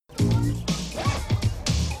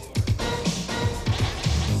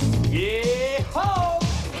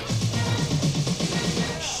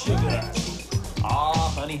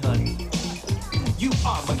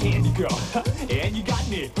girl, and you got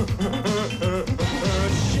me.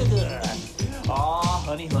 Sugar. Aw,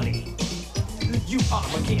 honey, honey. You are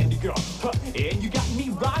my candy girl, and you got me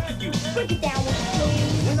rocking you. Break it down with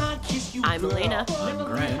me. When I kiss you, I'm Elena. I'm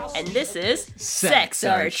Grant. And this is Sex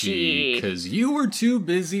Archie. Because you were too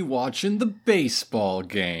busy watching the baseball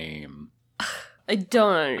game. I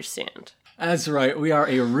don't understand. That's right, we are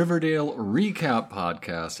a Riverdale recap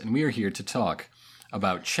podcast, and we are here to talk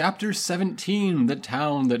about Chapter 17, The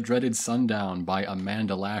Town That Dreaded Sundown by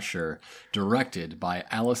Amanda Lasher, directed by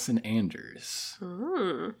Allison Anders.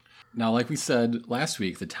 Now, like we said last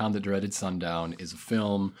week, The Town That Dreaded Sundown is a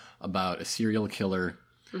film about a serial killer.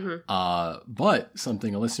 But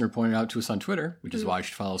something a listener pointed out to us on Twitter, which is why you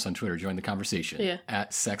should follow us on Twitter, join the conversation,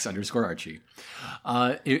 at sex_Archie.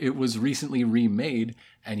 It was recently remade,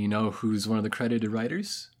 and you know who's one of the credited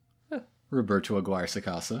writers? Roberto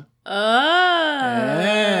Aguirre-Sacasa.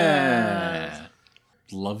 Yeah.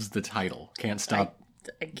 Loves the title. Can't stop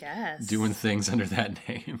I guess. doing things under that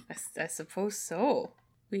name. I suppose so.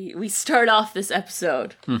 We start off this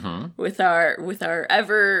episode with our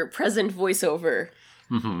ever-present voiceover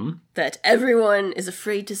that everyone is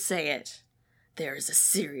afraid to say it. There is a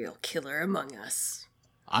serial killer among us.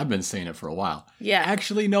 I've been saying it for a while. Yeah.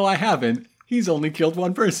 Actually, no, I haven't. He's only killed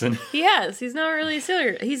one person. He has. He's not really a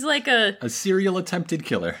serial. He's like a serial attempted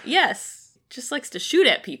killer. Yes. Just likes to shoot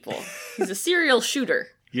at people. He's a serial shooter.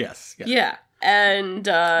 Yes. Yeah. And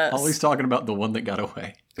always talking about the one that got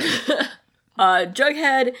away.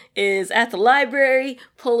 Jughead is at the library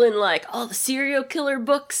pulling like all the serial killer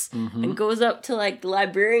books and goes up to like the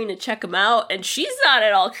librarian to check them out, and she's not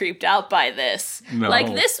at all creeped out by this. No. Like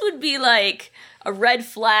this would be like a red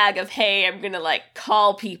flag of, hey, I'm gonna like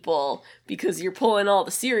call people because you're pulling all the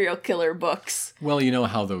serial killer books. Well, you know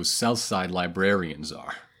how those Southside librarians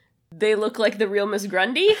are. They look like the real Miss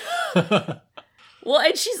Grundy. Well,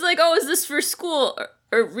 and she's like, oh, is this for school?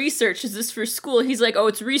 Or research, is this for school? He's like, oh,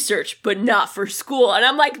 it's research, but not for school. And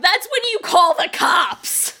I'm like, that's when you call the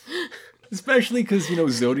cops! Especially because, you know,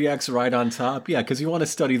 Zodiac's right on top. Yeah, because you want to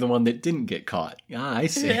study the one that didn't get caught. Ah, I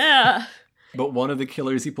see. Yeah. But one of the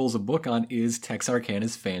killers he pulls a book on is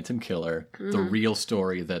Texarkana's Phantom Killer, the real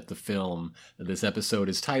story that the film that this episode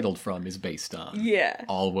is titled from is based on. Yeah.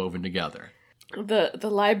 All woven together. The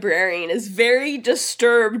librarian is very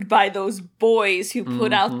disturbed by those boys who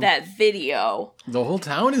put out that video. The whole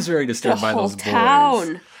town is very disturbed by those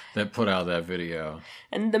boys that put out that video.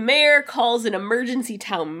 And the mayor calls an emergency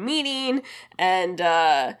town meeting, and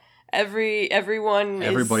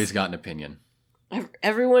everybody's got an opinion.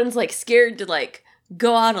 Everyone's like scared to like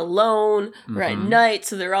go out alone or at night,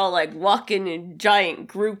 so they're all like walking in giant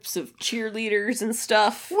groups of cheerleaders and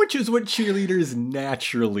stuff. Which is what cheerleaders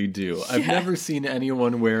naturally do. I've never seen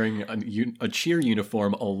anyone wearing a cheer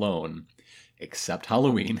uniform alone, except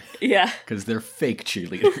Halloween. Yeah. Because they're fake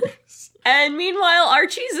cheerleaders. And meanwhile,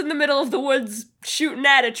 Archie's in the middle of the woods shooting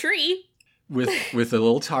at a tree. With a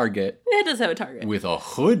little target. It does have a target. With a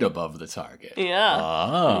hood above the target. Yeah.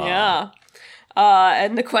 Ah. Yeah.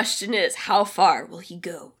 And the question is, how far will he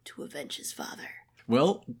go to avenge his father?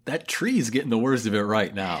 Well, that tree's getting the worst of it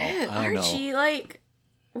right now. Archie, like,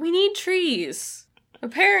 we need trees.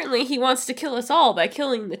 Apparently he wants to kill us all by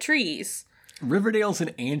killing the trees. Riverdale's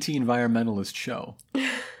an anti-environmentalist show.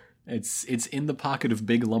 It's in the pocket of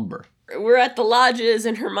big lumber. We're at the lodges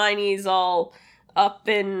and Hermione's all up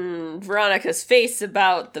in Veronica's face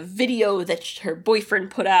about the video that her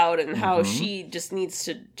boyfriend put out and how she just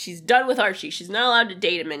she's done with Archie. She's not allowed to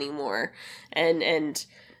date him anymore. And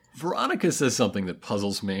Veronica says something that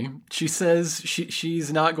puzzles me. She says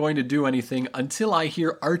she's not going to do anything until I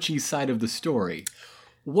hear Archie's side of the story.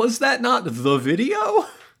 Was that not the video?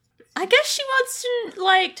 I guess she wants to,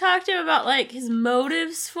 like, talk to him about, like, his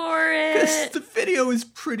motives for it. Because the video is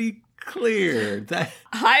pretty clear that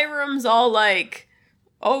Hiram's all like,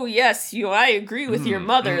 oh yes, I agree with your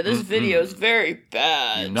mother. This video is very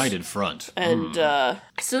bad. United front. And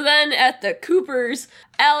so then at the Coopers,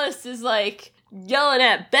 Alice is like yelling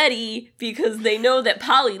at Betty because they know that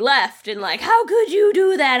Polly left and like, how could you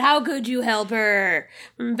do that? How could you help her?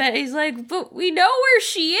 And Betty's like, but we know where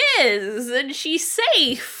she is and she's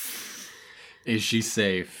safe. Is she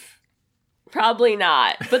safe? Probably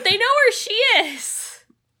not, but they know where she is.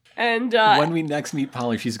 And when we next meet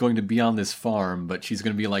Polly, she's going to be on this farm, but she's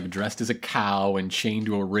going to be like dressed as a cow and chained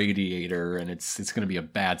to a radiator, and it's going to be a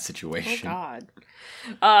bad situation. Oh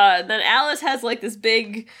God. Then Alice has like this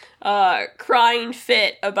big crying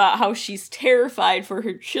fit about how she's terrified for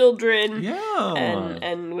her children. Yeah.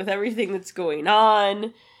 And with everything that's going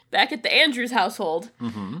on. back at the Andrews household,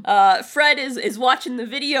 Fred is watching the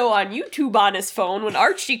video on YouTube on his phone when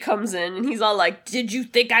Archie comes in, and he's all like, "Did you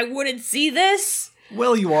think I wouldn't see this?"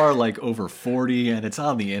 Well, you are like over 40 and it's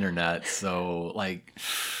on the internet, so like,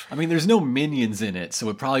 I mean, there's no minions in it, so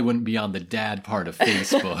it probably wouldn't be on the dad part of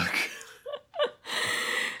Facebook.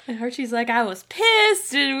 And Archie's like, I was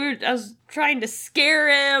pissed, and I was trying to scare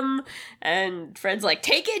him, and Fred's like,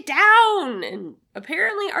 take it down! And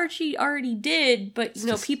apparently Archie already did, but, you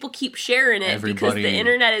know, people keep sharing it because the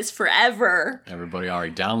internet is forever. Everybody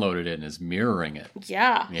already downloaded it and is mirroring it.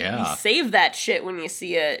 Yeah. Yeah. You save that shit when you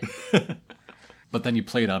see it. But then you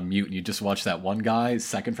play it on mute and you just watch that one guy,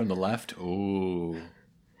 second from the left. Ooh.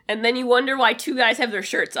 And then you wonder why two guys have their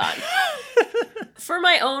shirts on. For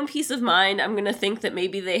my own peace of mind, I'm gonna think that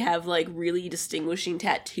maybe they have, like, really distinguishing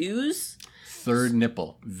tattoos. Third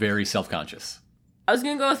nipple. Very self-conscious. I was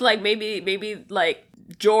gonna go with, like, maybe like,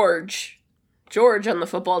 George on the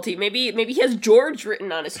football team. Maybe he has George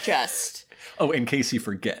written on his chest. Oh, in case he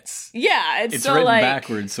forgets. Yeah, it's so, written like,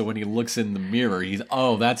 backwards, so when he looks in the mirror, he's,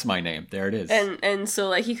 oh, that's my name. There it is. And so,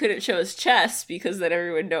 like, he couldn't show his chest because then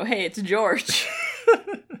everyone would know, hey, it's George.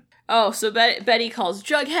 Oh, so Betty calls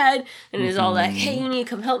Jughead and is all like, hey, you need to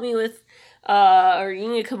come help me with, or you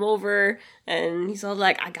need to come over. And he's all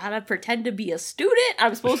like, I gotta pretend to be a student.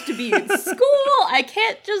 I'm supposed to be in school. I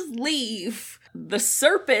can't just leave. The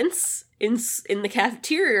serpents in the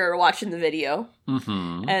cafeteria are watching the video.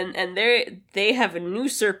 Mm-hmm. And they have a new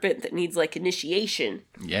serpent that needs, like, initiation.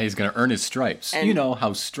 Yeah, he's gonna earn his stripes. And you know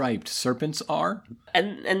how striped serpents are?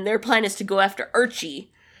 And their plan is to go after Archie.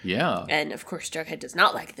 Yeah. And, of course, Jughead does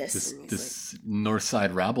not like this. This like,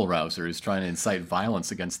 Northside rabble-rouser is trying to incite violence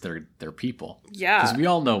against their people. Yeah. Because we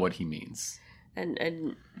all know what he means.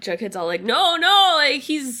 And Jughead's all like, no, like,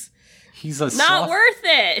 he's not worth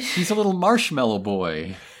it. He's a little marshmallow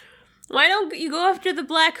boy. Why don't you go after the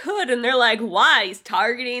Black Hood? And they're like, why? He's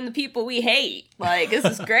targeting the people we hate. Like, this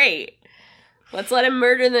is great. Let's let him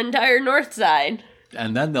murder the entire North Side.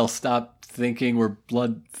 And then they'll stop thinking we're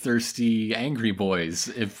bloodthirsty angry boys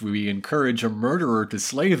if we encourage a murderer to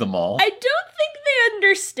slay them all. I don't think they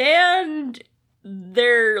understand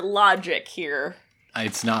their logic here.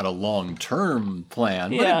 It's not a long-term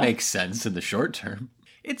plan, but it makes sense in the short term.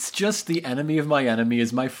 It's just the enemy of my enemy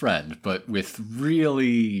is my friend, but with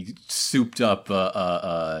really souped-up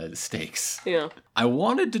stakes. Yeah. I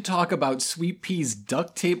wanted to talk about Sweet Pea's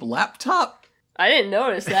duct tape laptop. I didn't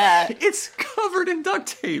notice that. It's covered in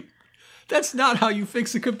duct tape. That's not how you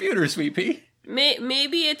fix a computer, Sweet Pea.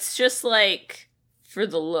 Maybe it's just, like, for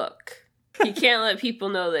the look. He can't let people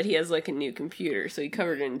know that he has, like, a new computer, so he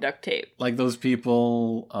covered it in duct tape. Like those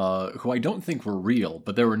people who I don't think were real,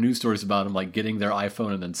 but there were news stories about them, like, getting their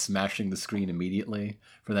iPhone and then smashing the screen immediately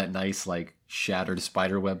for that nice, like, shattered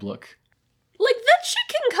spiderweb look. Like, that shit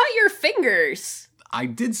can cut your fingers. I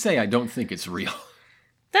did say I don't think it's real.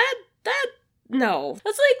 No.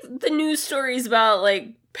 That's like the news stories about,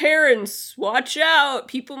 like, parents, watch out.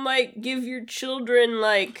 People might give your children,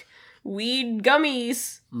 like, weed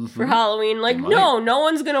gummies for Halloween. Like, no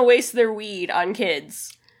one's gonna waste their weed on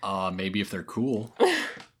kids. Maybe if they're cool.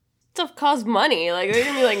 Stuff costs money. Like, they're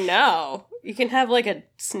gonna be like, no. You can have, like, a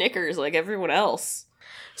Snickers like everyone else.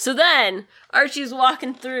 So then, Archie's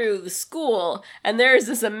walking through the school, and there's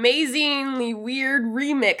this amazingly weird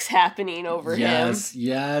remix happening over him.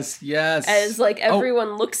 Yes. As, like,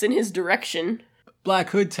 everyone looks in his direction. Black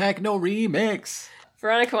Hood Techno remix.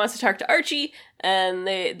 Veronica wants to talk to Archie, and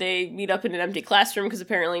they meet up in an empty classroom, because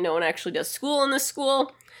apparently no one actually does school in this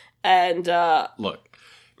school. And, look,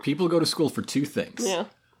 people go to school for two things. Yeah.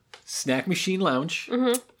 Snack Machine Lounge,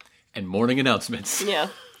 and morning announcements. Yeah.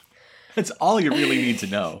 That's all you really need to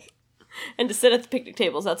know. And to sit at the picnic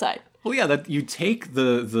tables outside. Well, yeah, that you take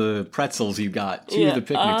the pretzels you got to the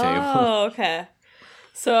picnic table. Oh, okay.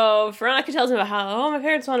 So Veronica tells him about how, my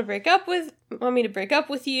parents want me to break up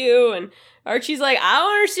with you, and Archie's like, I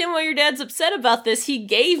don't understand why your dad's upset about this. He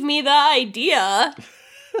gave me the idea.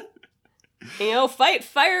 Fight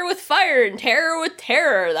fire with fire and terror with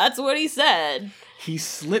terror. That's what he said. He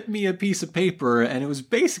slipped me a piece of paper, and it was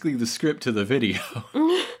basically the script to the video.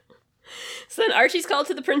 So then Archie's called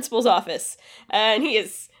to the principal's office, and he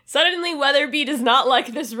is suddenly Weatherby does not like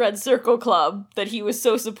this Red Circle Club that he was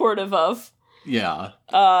so supportive of. Yeah.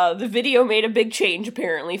 The video made a big change,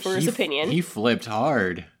 apparently, for his opinion. He flipped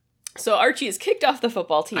hard. So Archie is kicked off the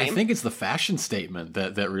football team. I think it's the fashion statement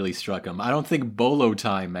that really struck him. I don't think Bolo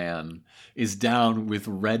Tie Man is down with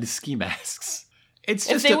red ski masks. It's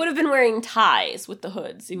just if they would have been wearing ties with the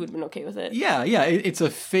hoods, he would have been okay with it. Yeah. It's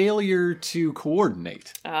a failure to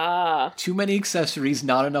coordinate. Ah. Too many accessories,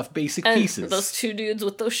 not enough basic pieces. Those two dudes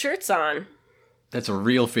with those shirts on. That's a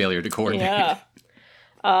real failure to coordinate. Yeah.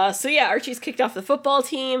 So yeah, Archie's kicked off the football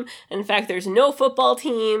team. In fact, there's no football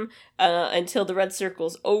team until the Red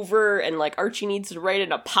Circle's over, and like Archie needs to write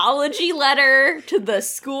an apology letter to the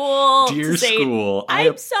school. Dear to say, school,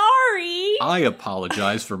 I'm sorry. I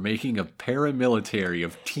apologize for making a paramilitary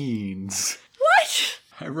of teens. What?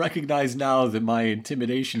 I recognize now that my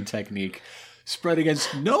intimidation technique, spread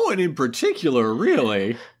against no one in particular,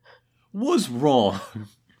 really, was wrong.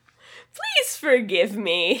 Please forgive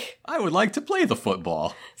me. I would like to play the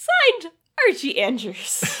football. Signed, Archie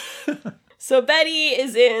Andrews. So Betty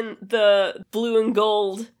is in the blue and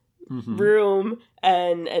gold room,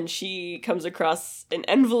 and she comes across an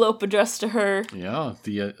envelope addressed to her. Yeah,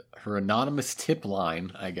 her anonymous tip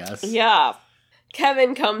line, I guess. Yeah.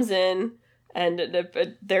 Kevin comes in, and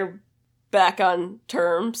they're back on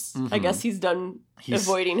terms. I guess he's done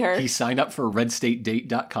avoiding her. He signed up for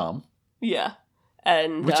redstatedate.com. Yeah.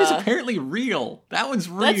 And which is apparently real. That one's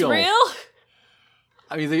real. That's real?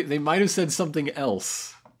 I mean, they might have said something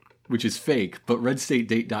else, which is fake, but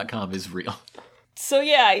redstatedate.com is real. So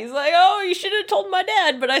yeah, he's like, oh, you should have told my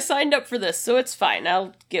dad, but I signed up for this, so it's fine.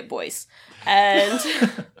 I'll get boys. And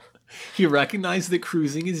he recognized that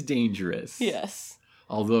cruising is dangerous. Yes.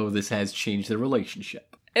 Although this has changed their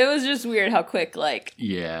relationship. It was just weird how quick, like...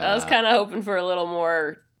 Yeah. I was kind of hoping for a little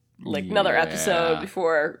more, like, another episode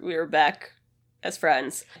before we were back as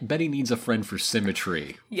friends. Betty needs a friend for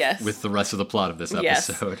symmetry. Yes. With the rest of the plot of this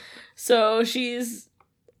episode. Yes. So she's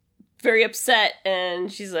very upset,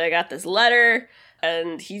 and she's like, I got this letter,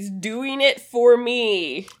 and he's doing it for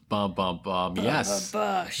me. Bum, bum, bum. Yes.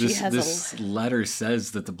 This letter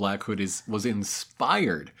says that the Black Hood was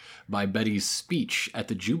inspired by Betty's speech at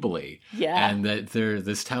the Jubilee. Yeah. And that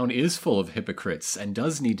this town is full of hypocrites and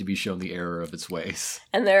does need to be shown the error of its ways.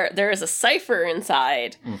 And there is a cipher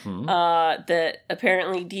inside that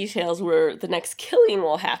apparently details where the next killing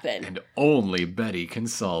will happen. And only Betty can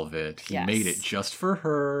solve it. He Yes. made it just for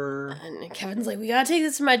her. And Kevin's like, we gotta take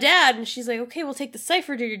this to my dad. And she's like, okay, we'll take the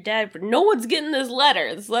cipher to your dad, but no one's getting this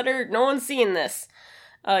letter. This letter, no one's seeing this.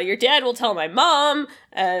 Your dad will tell my mom,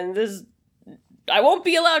 and I won't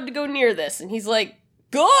be allowed to go near this. And he's like,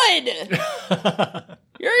 good!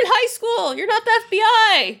 You're in high school. You're not the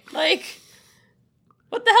FBI. Like,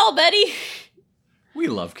 what the hell, Betty? We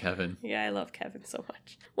love Kevin. Yeah, I love Kevin so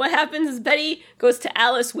much. What happens is Betty goes to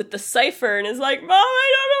Alice with the cipher and is like, Mom,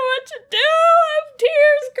 I don't know what to do. I have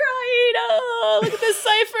tears crying. Oh, look at this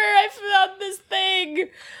cipher. I found this thing.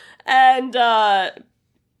 And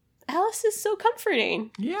Alice is so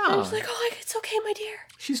comforting. Yeah. And she's like, oh, it's okay, my dear.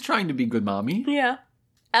 She's trying to be good mommy. Yeah.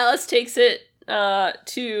 Alice takes it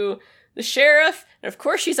to the sheriff. And of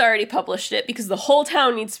course she's already published it because the whole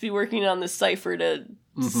town needs to be working on this cipher to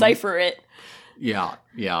cipher it. Yeah.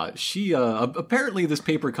 She, apparently this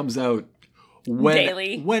paper comes out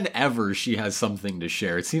daily. Whenever she has something to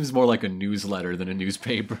share. It seems more like a newsletter than a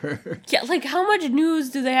newspaper. Yeah, like how much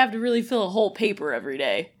news do they have to really fill a whole paper every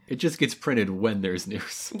day? It just gets printed when there's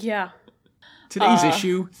news. Yeah. Today's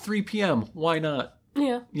issue, 3 p.m. Why not?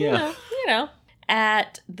 Yeah. Yeah. You know.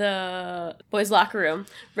 At the boys' locker room,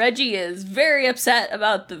 Reggie is very upset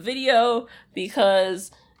about the video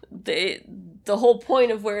because the whole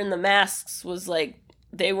point of wearing the masks was like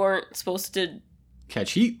they weren't supposed to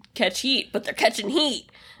catch heat, but they're catching heat.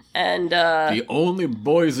 And the only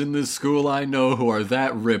boys in this school I know who are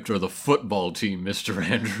that ripped are the football team, Mr.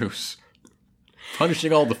 Andrews.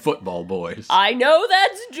 Punishing all the football boys. I know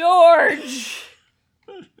that's George.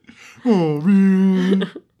 Oh,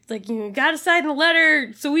 man. It's like, you gotta sign the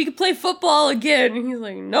letter so we can play football again. And he's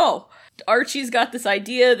like, no. Archie's got this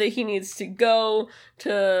idea that he needs to go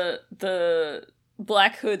to the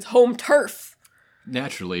Black Hood's home turf.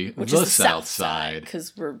 Naturally, Which the is the South Side.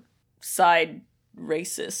 Because we're side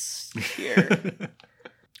racists here.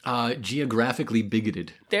 Geographically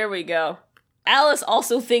bigoted. There we go. Alice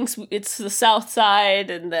also thinks it's the South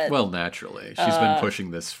Side and that... Well, naturally. She's been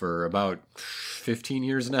pushing this for about 15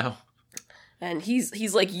 years now. And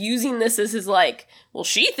he's like using this as his like, well,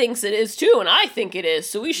 she thinks it is too, and I think it is,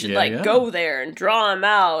 so we should go there and draw him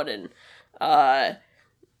out. And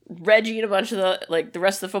Reggie and a bunch of the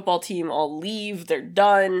rest of the football team all leave. They're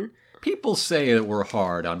done. People say that we're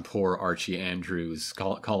hard on poor Archie Andrews,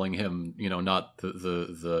 calling him, not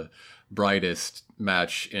the brightest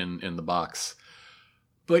match in the box.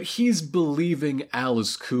 But he's believing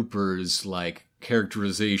Alice Cooper's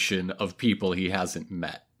characterization of people he hasn't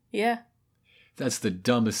met. Yeah. That's the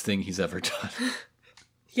dumbest thing he's ever done.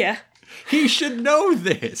 Yeah. He should know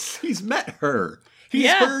this. He's met her. He's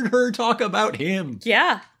heard her talk about him.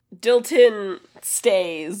 Yeah. Dilton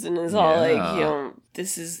stays and is all Yeah. like, you know,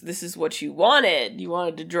 this is what you wanted. You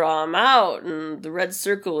wanted to draw him out, and the red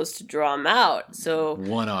circle was to draw him out. So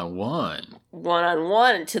One-on-one.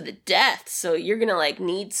 one-on-one to the death. So you're gonna like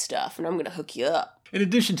need stuff, and I'm gonna hook you up. In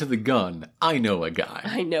addition to the gun, I know a guy.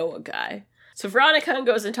 I know a guy. So Veronica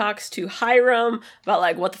goes and talks to Hiram about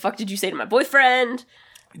like, what the fuck did you say to my boyfriend?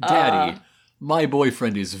 Daddy, my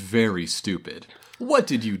boyfriend is very stupid. What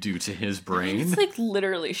did you do to his brain? It's like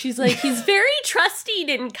literally, she's like, he's very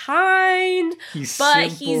trusting and kind, He's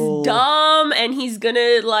but simple. he's dumb and he's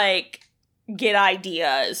gonna like get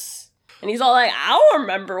ideas. And he's all like, I don't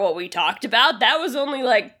remember what we talked about. That was only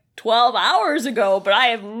like 12 hours ago, but I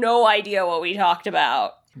have no idea what we talked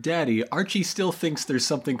about. Daddy, Archie still thinks there's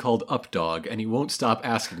something called Updog, and he won't stop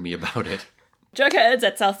asking me about it. Jughead's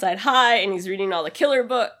at Southside High and he's reading all the killer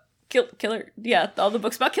book. Yeah, all the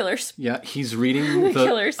books about killers. Yeah, he's reading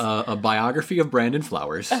Killers. A biography of Brandon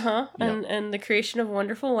Flowers. Uh-huh. Yeah. And the creation of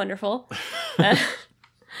Wonderful, Wonderful. And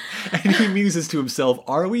he muses to himself,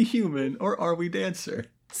 are we human or are we dancer?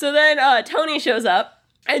 So then Tony shows up,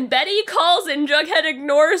 and Betty calls and Jughead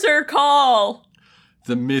ignores her call.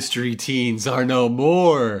 The mystery teens are no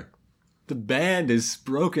more. The band is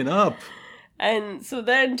broken up. And so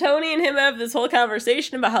then Tony and him have this whole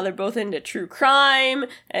conversation about how they're both into true crime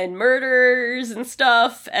and murders and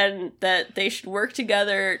stuff, and that they should work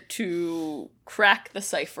together to crack the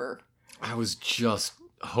cipher. I was just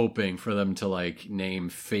hoping for them to, like, name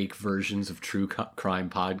fake versions of true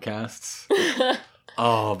crime podcasts.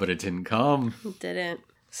 Oh, but it didn't come. It didn't.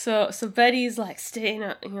 So Betty's like staying,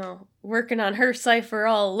 working on her cipher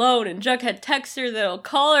all alone, and Jughead texts her that he'll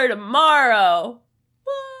call her tomorrow.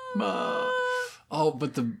 Oh,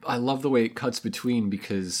 but I love the way it cuts between,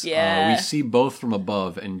 because Yeah. we see both from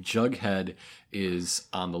above, and Jughead is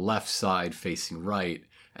on the left side facing right,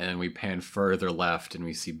 and then we pan further left and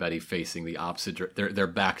we see Betty facing the opposite. They're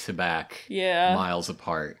back to back, Yeah. miles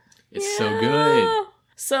apart. It's so good.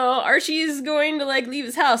 So Archie's going to like leave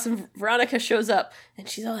his house, and Veronica shows up, and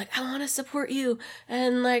she's all like, I want to support you,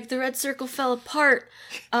 and like the red circle fell apart,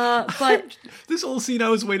 but This whole scene, I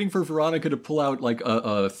was waiting for Veronica to pull out like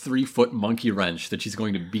a 3-foot monkey wrench that she's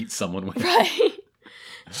going to beat someone with. right.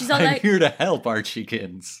 She's all I'm like, here to help,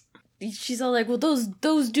 Archiekins. well,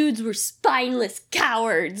 those dudes were spineless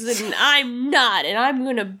cowards, and I'm not, and I'm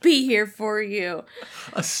gonna be here for you.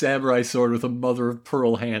 A samurai sword with a mother of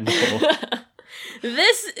pearl handle.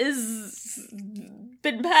 This is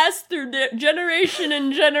been passed through generation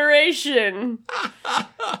and generation.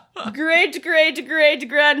 Great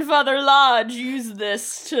grandfather Lodge used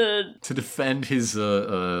this to defend his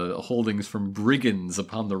holdings from brigands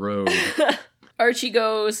upon the road. Archie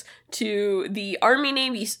goes to the Army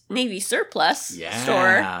Navy surplus store,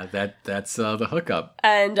 Yeah, that's the hookup.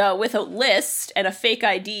 and with a list and a fake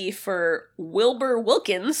ID for Wilbur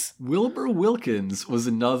Wilkins. Wilbur Wilkins was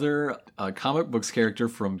another comic books character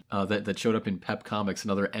from that showed up in Pep Comics,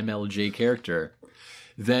 another MLJ character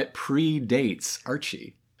that predates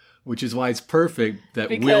Archie. Which is why it's perfect that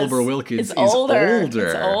Because Wilbur Wilkins it's is older. older.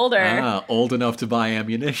 It's older. Old enough to buy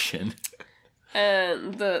ammunition.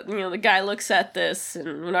 And the guy looks at this,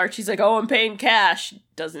 and when Archie's like, "Oh, I'm paying cash,"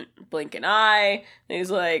 doesn't blink an eye. And he's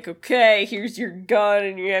like, "Okay, here's your gun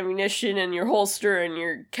and your ammunition and your holster and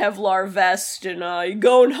your Kevlar vest, and you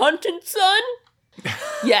going hunting, son?"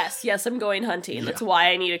 yes, I'm going hunting. That's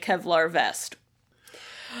why I need a Kevlar vest.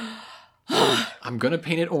 I'm gonna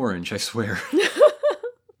paint it orange, I swear.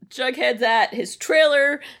 Jughead's at his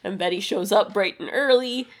trailer, and Betty shows up bright and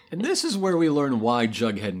early. And this is where we learn why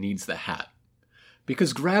Jughead needs the hat.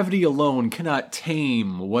 Because gravity alone cannot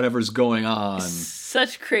tame whatever's going on.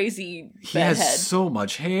 Such crazy He bedhead. has so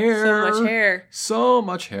much hair. So much hair. So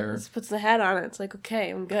much hair. Just puts the hat on it. It's like, okay,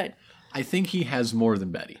 I'm good. I think he has more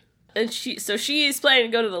than Betty. And she's planning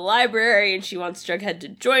to go to the library, and she wants Jughead to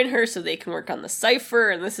join her so they can work on the cipher.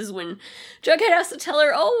 And this is when Jughead has to tell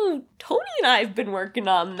her, "Oh, Tony and I have been working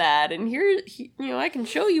on that, and I can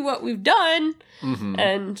show you what we've done." Mm-hmm.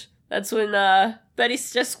 And that's when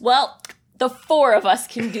Betty's just, well, the four of us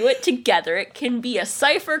can do it together. It can be a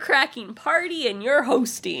cipher cracking party, and you're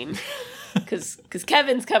hosting, because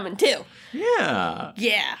Kevin's coming too. Yeah.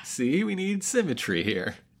 Yeah. See, we need symmetry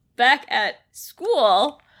here. Back at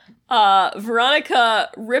school, Veronica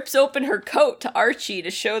rips open her coat to Archie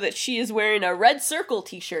to show that she is wearing a Red Circle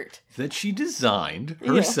t-shirt. That she designed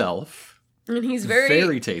herself. And he's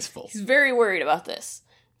Very tasteful. He's very worried about this.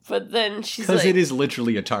 But then she's like... Because it is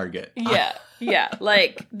literally a target. Yeah,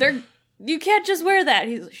 like, you can't just wear that.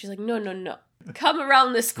 She's like, no. Come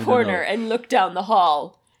around this corner and look down the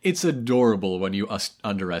hall. It's adorable when you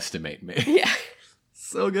underestimate me. Yeah.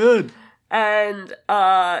 So good. And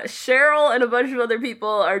Cheryl and a bunch of other people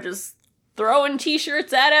are just throwing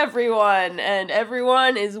t-shirts at everyone, and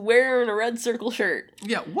everyone is wearing a Red Circle shirt.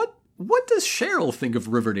 Yeah, what does Cheryl think of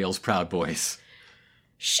Riverdale's Proud Boys?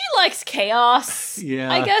 She likes chaos.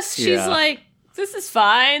 Yeah, I guess she's like, this is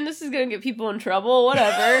fine. This is gonna get people in trouble.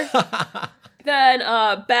 Whatever. Then,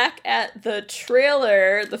 back at the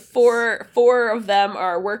trailer, the four of them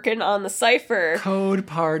are working on the cipher. Code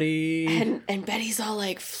party. And Betty's all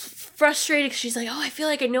like frustrated. She's like, oh, I feel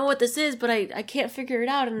like I know what this is, but I can't figure it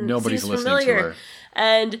out. And nobody's it seems listening familiar. to her.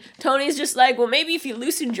 And Tony's just like, well, maybe if you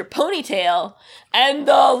loosened your ponytail. And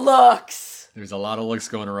the looks. There's a lot of looks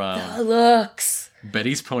going around. The looks.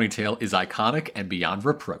 Betty's ponytail is iconic and beyond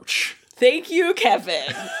reproach. Thank you,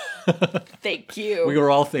 Kevin. Thank you. We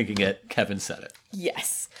were all thinking it. Kevin said it.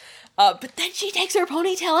 Yes. But then she takes her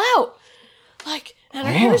ponytail out. Like, and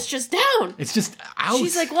her hair is just down. It's just out.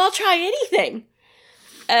 She's like, well, I'll try anything.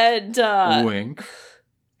 And, wink.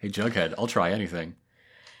 Hey, Jughead, I'll try anything.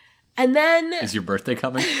 And then... Is your birthday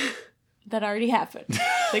coming? That already happened.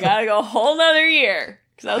 They gotta go a whole nother year.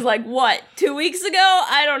 Because I was like, what, 2 weeks ago?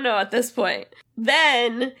 I don't know at this point.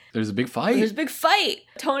 Then... There's a big fight.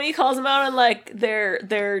 Tony calls them out on, like,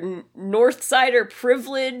 their North Sider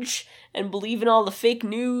privilege and believe in all the fake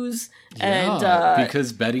news. Yeah,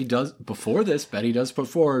 because Betty does put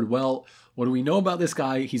forward, well, what do we know about this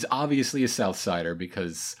guy? He's obviously a South Sider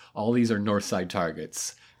because all these are North Side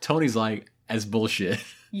targets. Tony's like, as bullshit.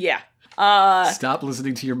 Yeah. Stop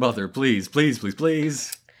listening to your mother, please, please, please,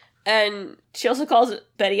 please. And she also calls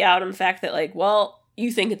Betty out on the fact that, like, well,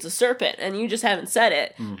 you think it's a serpent and you just haven't said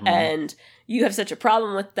it. Mm-hmm. And you have such a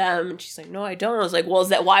problem with them. And she's like, no, I don't. I was like, well, is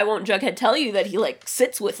that why won't Jughead tell you that he, like,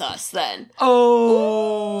 sits with us then?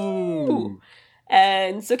 Oh! Ooh.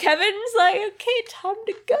 And so Kevin's like, okay, time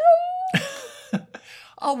to go.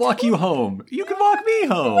 I'll walk you home. You can walk me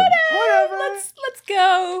home. Whatever. Let's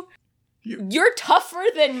go. You're tougher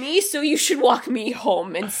than me, so you should walk me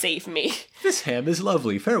home and save me. This ham is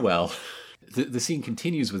lovely. Farewell. The scene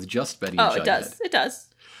continues with just Betty and Jughead. It does.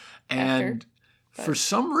 And for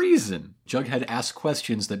some reason, Jughead asks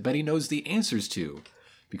questions that Betty knows the answers to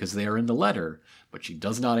because they are in the letter, but she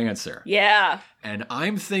does not answer. Yeah. And I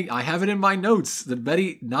have it in my notes that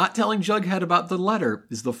Betty not telling Jughead about the letter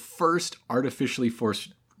is the first artificially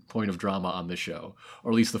forced point of drama on the show,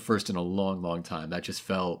 or at least the first in a long, long time. That just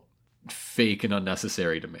felt fake and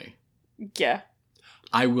unnecessary to me. Yeah.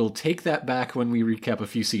 I will take that back when we recap a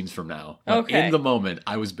few scenes from now. But okay. In the moment,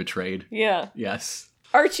 I was betrayed. Yeah. Yes.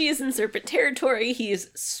 Archie is in serpent territory. He is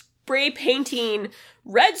spray painting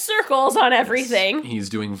red circles on everything. Yes. He's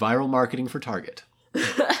doing viral marketing for Target.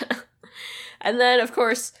 And then, of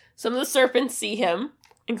course, some of the serpents see him,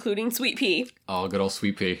 including Sweet Pea. Oh, good old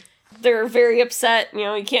Sweet Pea. They're very upset. You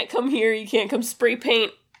know, you can't come here. You can't come spray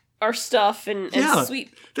paint our stuff. And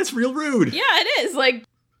Sweet... That's real rude. Yeah, it is. Like,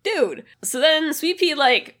 dude. So then Sweet Pea,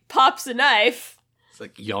 like, pops a knife. It's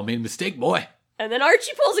like, y'all made a mistake, boy. And then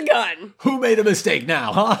Archie pulls a gun. Who made a mistake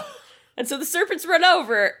now, huh? And so the serpents run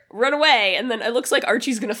away, and then it looks like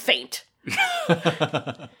Archie's gonna faint.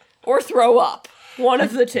 Or throw up. One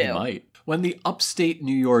of the two. He might. When the upstate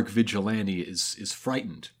New York vigilante is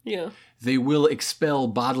frightened, they will expel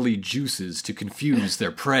bodily juices to confuse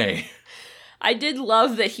their prey. I did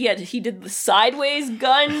love that he did the sideways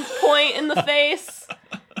gun point in the face.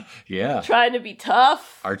 Yeah. Trying to be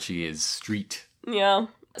tough. Archie is street. Yeah.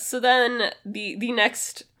 So then the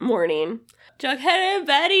next morning, Jughead and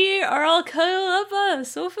Betty are all cuddled up on a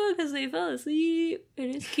sofa because they fell asleep.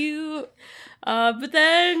 It is cute. But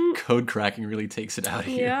then... Code cracking really takes it out of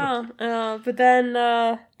you. Yeah. But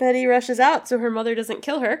then Betty rushes out so her mother doesn't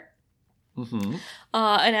kill her. Mm-hmm.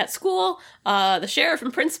 And at school, the sheriff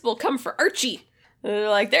and principal come for Archie. They're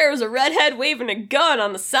like, there was a redhead waving a gun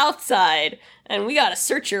on the south side, and we gotta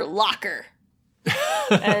search your locker.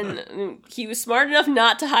 And he was smart enough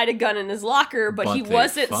not to hide a gun in his locker, but he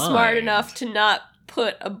wasn't smart enough to not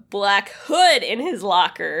put a black hood in his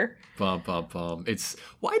locker. Bum, bum, bum.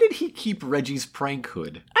 Why did he keep Reggie's prank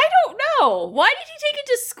hood? I don't know. Why did he take it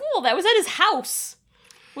to school? That was at his house.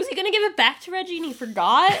 Was he gonna give it back to Reggie and he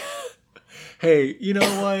forgot? Hey, you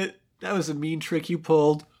know what? That was a mean trick you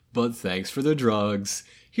pulled, but thanks for the drugs.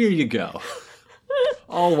 Here you go.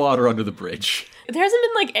 All water under the bridge. There hasn't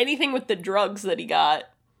been, like, anything with the drugs that he got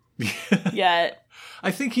yet.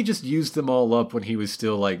 I think he just used them all up when he was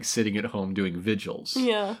still, like, sitting at home doing vigils.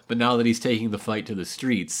 Yeah. But now that he's taking the fight to the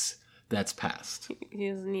streets, that's past. He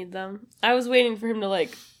doesn't need them. I was waiting for him to,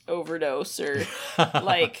 like, overdose or,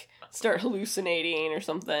 like, start hallucinating or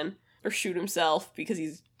something. Or shoot himself because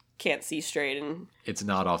he can't see straight. And it's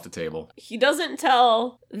not off the table. He doesn't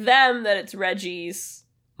tell them that it's Reggie's.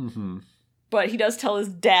 Mm-hmm. but he does tell his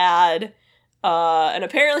dad, and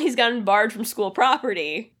apparently he's gotten barred from school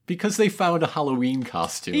property. Because they found a Halloween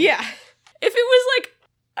costume. Yeah. If it was like,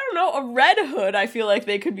 I don't know, a red hood, I feel like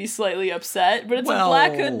they could be slightly upset, but it's a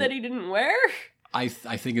black hood that he didn't wear. I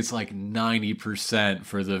think it's like 90%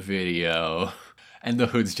 for the video, and the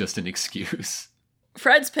hood's just an excuse.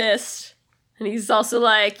 Fred's pissed, and he's also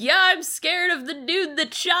like, yeah, I'm scared of the dude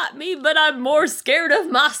that shot me, but I'm more scared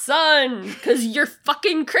of my son, because you're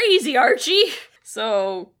fucking crazy, Archie.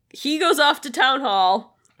 So he goes off to town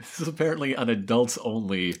hall. This is apparently an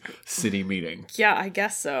adults-only city meeting. Yeah, I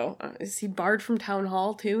guess so. Is he barred from town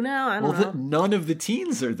hall too now? I don't know. None of the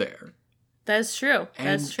teens are there. That's true.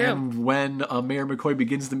 That's true. And when Mayor McCoy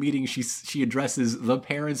begins the meeting, she addresses the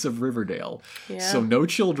parents of Riverdale. Yeah. So no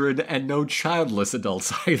children and no childless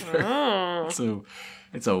adults either. Oh. So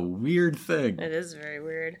it's a weird thing. It is very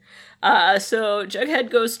weird. So Jughead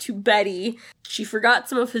goes to Betty. She forgot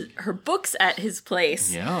some of her books at his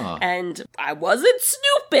place. Yeah. And I wasn't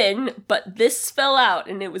snooping, but this fell out,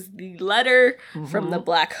 and it was the letter from the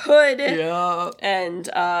Black Hood. Yeah.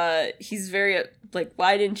 And he's very like,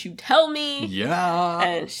 why didn't you tell me? Yeah.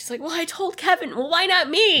 And she's like, well, I told Kevin. Well, why not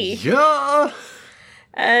me? Yeah.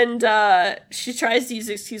 And she tries to use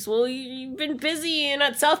the excuse, well, you've been busy and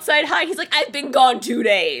at Southside High. He's like, I've been gone 2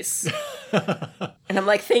 days. And I'm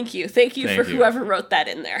like, thank you for whoever wrote that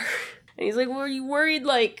in there. And he's like, well, are you worried,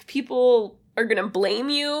 like, people are gonna blame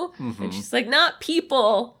you? And she's like, not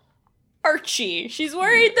people, Archie. She's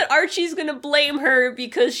worried that Archie's gonna blame her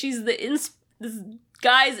because she's this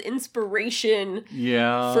guy's inspiration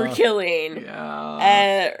for killing.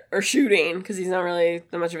 Yeah. Or shooting, because he's not really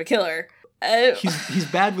that much of a killer. He's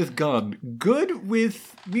bad with gun, good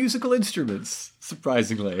with musical instruments,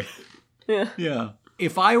 surprisingly. Yeah. Yeah.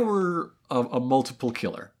 If I were a multiple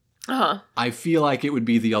killer, I feel like it would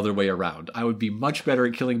be the other way around. I would be much better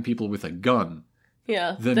at killing people with a gun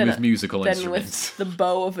than with musical instruments. With the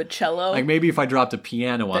bow of a cello. Like maybe if I dropped a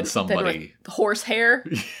piano on somebody. With horsehair.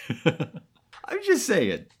 I'm just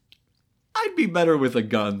saying. I'd be better with a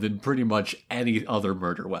gun than pretty much any other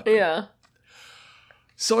murder weapon. Yeah.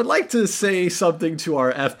 So I'd like to say something to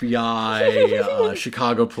our FBI,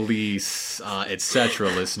 Chicago police, etc.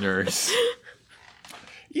 listeners.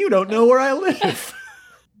 You don't know where I live.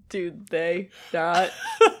 Dude, they not.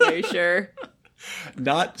 Are you sure?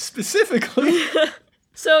 Not specifically.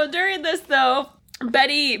 So during this, though,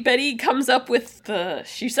 Betty comes up with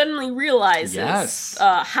she suddenly realizes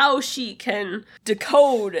how she can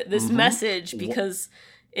decode this message because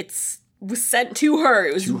was sent to her.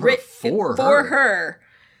 It was written for her.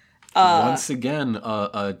 Once again,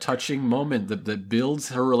 a touching moment that builds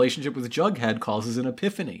her relationship with Jughead causes an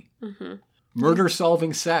epiphany.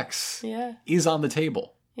 Murder-solving sex is on the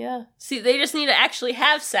table. Yeah. See, they just need to actually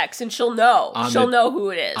have sex, and she'll know. She'll know who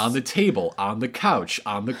it is. On the table, on the couch,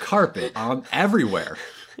 on the carpet, on everywhere.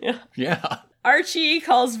 Yeah. Yeah. Archie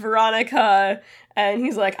calls Veronica, and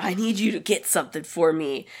he's like, I need you to get something for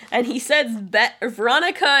me. And he sends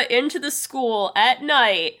Veronica into the school at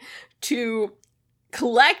night to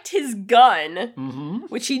collect his gun,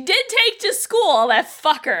 which he did take to school, that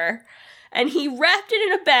fucker. And he wrapped it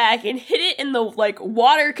in a bag and hid it in the,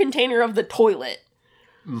 water container of the toilet.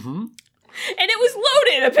 And it was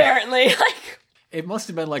loaded, apparently. It must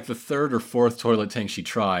have been, the third or fourth toilet tank she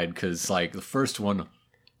tried, because, the first one,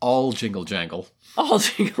 all jingle-jangle. All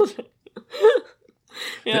jingle-jangle.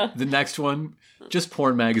 Yeah. The next one, just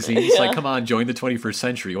porn magazines. Yeah. Come on, join the 21st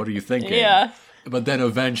century. What are you thinking? Yeah. But then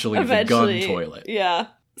eventually the gun toilet. Yeah.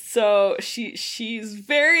 So she's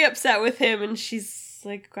very upset with him, and she's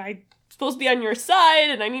like, I'm supposed to be on your side,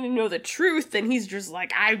 and I need to know the truth. And he's just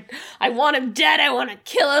like, I want him dead. I want to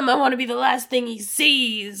kill him. I want to be the last thing he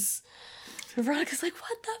sees. And Veronica's like,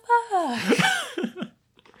 what the fuck?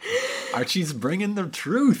 Archie's bringing the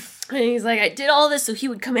truth. And he's like, I did all this so he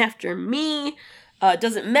would come after me. It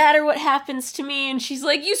doesn't matter what happens to me. And she's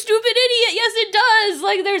like, you stupid idiot. Yes, it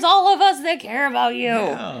does. There's all of us that care about you.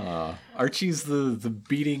 Yeah. Archie's the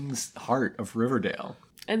beating heart of Riverdale.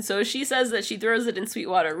 And so she says that she throws it in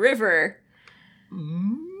Sweetwater River.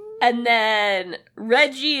 And then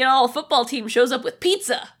Reggie and all the football team shows up with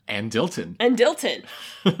pizza. And Dilton. And Dilton.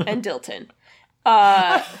 And Dilton.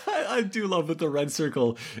 I do love that the Red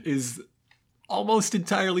Circle is almost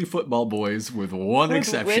entirely football boys with one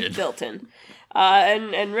exception. With Dilton.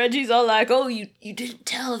 And Reggie's all like, oh, you didn't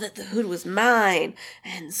tell that the hood was mine.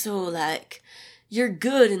 And so, you're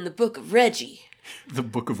good in the book of Reggie. The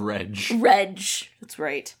book of Reg. That's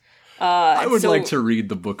right. I would like to read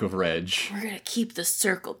the book of Reg. We're going to keep the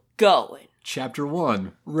circle going. Chapter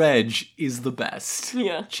 1, Reg is the best.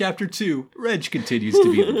 Yeah. Chapter 2, Reg continues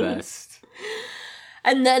to be the best.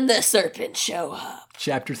 And then the serpents show up.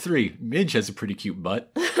 Chapter 3. Midge has a pretty cute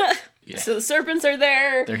butt. Yeah. So the serpents are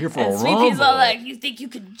there. They're here for and a Sweet Pea's all rumble. like, you think you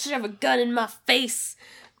could shove a gun in my face?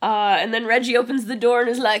 And then Reggie opens the door and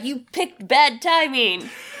is like, you picked bad timing.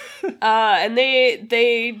 And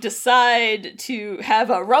they decide to have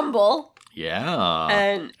a rumble. Yeah.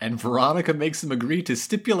 And Veronica makes them agree to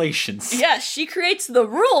stipulations. Yeah, she creates the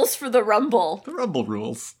rules for the rumble. The rumble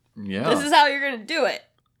rules. Yeah. This is how you're gonna do it.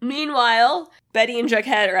 Meanwhile, Betty and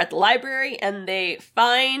Jughead are at the library and they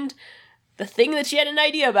find the thing that she had an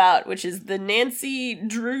idea about, which is the Nancy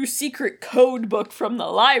Drew secret code book from the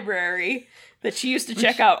library that she used to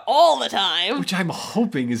check out all the time. Which I'm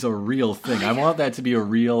hoping is a real thing. I want that to be a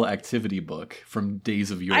real activity book from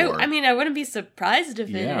days of yore. I mean, I wouldn't be surprised if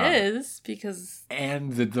Yeah. it is, because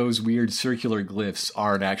And that those weird circular glyphs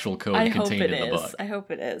are an actual code I hope contained it in the is. book. I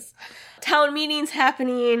hope it is. Town meeting's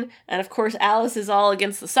happening, and of course Alice is all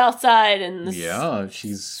against the South Side, and this, Yeah,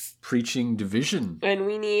 she's preaching division. and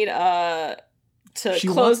we need to She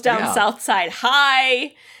close wants- down yeah. South Side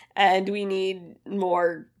High, and we need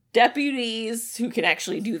more deputies who can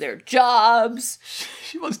actually do their jobs.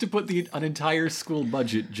 She wants to put an entire school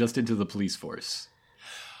budget just into the police force.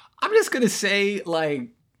 I'm just going to say, like,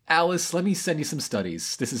 Alice, let me send you some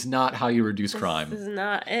studies. This is not how you reduce This crime. is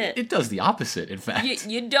not it. It does the opposite, in fact.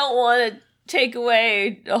 You don't want to take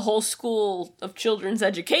away a whole school of children's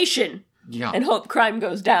education Yeah. and hope crime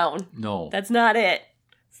goes down. No. That's not it.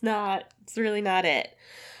 It's really not it.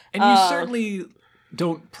 And you certainly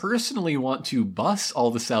don't personally want to bus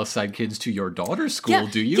all the Southside kids to your daughter's school,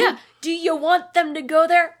 do you? Yeah. Do you want them to go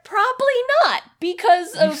there? Probably not,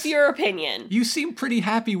 because of your opinion. You seem pretty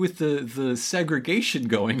happy with the segregation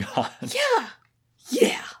going on.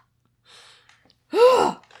 Yeah.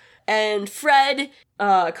 And Fred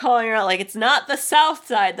calling her out like, it's not the South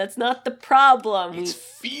Side, that's not the problem. It's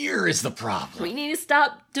fear is the problem. We need to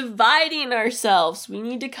stop dividing ourselves. We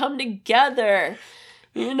need to come together.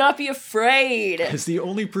 We need to not be afraid. As the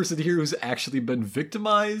only person here who's actually been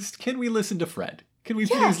victimized, can we listen to Fred? Can we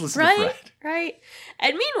Yeah, please listen right? to Fred? Right?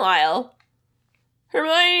 And meanwhile,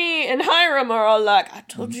 Hermione and Hiram are all like, I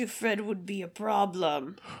told you Fred would be a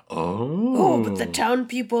problem. Oh, but the town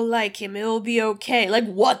people like him. It'll be okay. Like,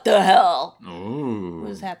 what the hell? Oh.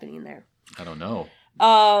 What is happening there? I don't know.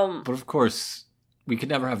 But of course, we could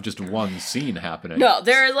never have just one scene happening. No,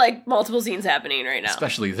 there are like multiple scenes happening right now.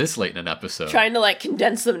 Especially this late in an episode. Trying to like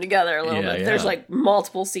condense them together a little Yeah, bit. yeah. There's like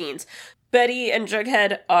multiple scenes. Betty and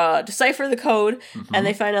Jughead decipher the code, and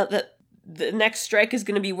they find out that the next strike is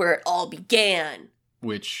going to be where it all began.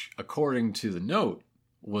 Which, according to the note,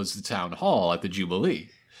 was the town hall at the Jubilee.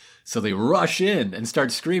 So they rush in and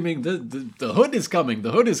start screaming, the hood is coming,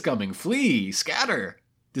 the hood is coming, flee, scatter,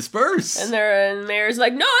 disperse. And the mayor's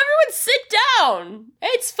like, no, everyone sit down.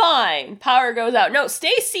 It's fine. Power goes out. No,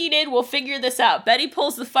 stay seated. We'll figure this out. Betty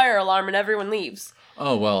pulls the fire alarm and everyone leaves.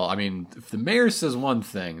 Oh, well, I mean, if the mayor says one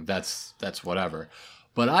thing, that's whatever.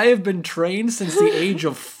 But I have been trained since the age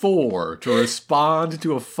of 4 to respond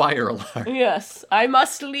to a fire alarm. Yes, I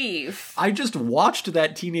must leave. I just watched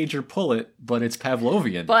that teenager pull it, but it's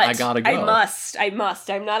Pavlovian. But I gotta go. I must.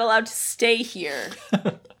 I'm not allowed to stay here.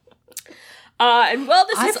 And well,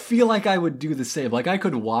 this I is... feel like I would do the same. Like, I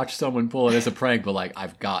could watch someone pull it as a prank, but, like,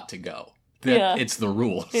 I've got to go. Yeah. It's the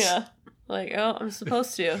rules. Yeah. Like, oh, I'm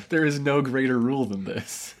supposed to. There is no greater rule than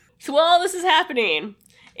this. So while this is happening,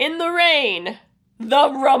 in the rain,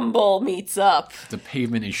 the rumble meets up. The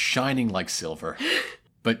pavement is shining like silver,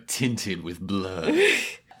 but tinted with blood.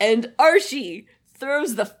 And Archie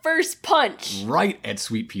throws the first punch Right at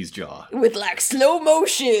Sweet Pea's jaw. with like slow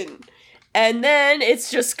motion. And then it's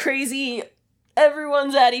just crazy.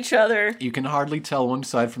 Everyone's at each other. You can hardly tell one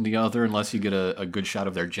side from the other unless you get a good shot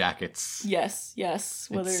of their jackets. Yes.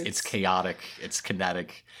 Whether It's chaotic. It's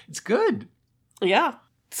kinetic. It's good. Yeah.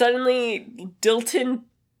 Suddenly, Dilton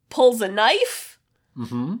pulls a knife,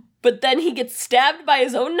 Mm-hmm. but then he gets stabbed by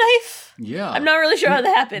his own knife. Yeah. I'm not really sure how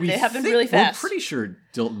that happened. We It happened think- really fast. We're pretty sure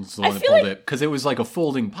Dilton's the I one that feel pulled like- it, because it was like a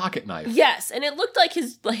folding pocket knife. Yes, and it looked like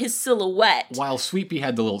his silhouette. While Sweet Pea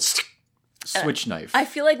had the little switch knife. I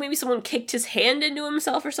feel like maybe someone kicked his hand into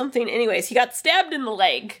himself or something. Anyways, he got stabbed in the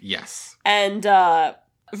leg. Yes. And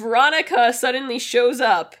Veronica suddenly shows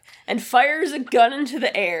up and fires a gun into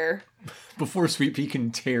the air. Before Sweet Pea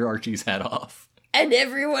can tear Archie's head off. And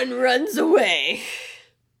everyone runs away.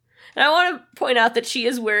 And I want to point out that she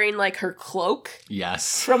is wearing, like, her cloak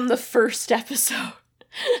Yes. from the first episode.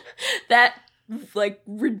 That, like,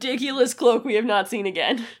 ridiculous cloak we have not seen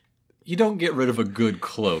again. You don't get rid of a good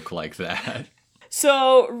cloak like that.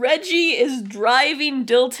 So Reggie is driving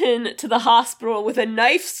Dilton to the hospital with a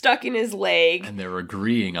knife stuck in his leg. And they're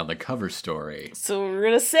agreeing on the cover story. So we're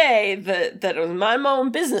gonna say that it was my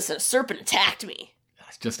own business and a serpent attacked me.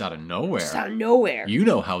 It's just out of nowhere. Just out of nowhere. You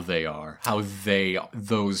know how they are.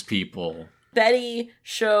 Those people. Betty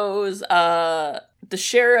shows the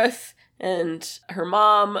sheriff and her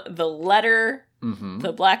mom the letter,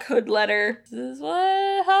 the Black Hood letter. This is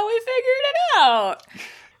how we figured it out.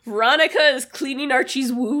 Veronica is cleaning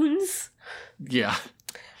Archie's wounds. Yeah.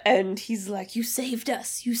 And he's like, you saved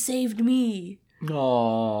us. You saved me.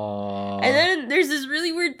 Aww. And then there's this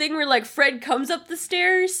really weird thing where, like, Fred comes up the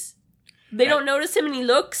stairs. They don't notice him, and he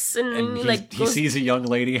looks, and he sees a young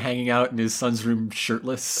lady hanging out in his son's room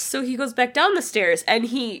shirtless. So he goes back down the stairs, and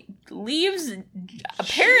he leaves,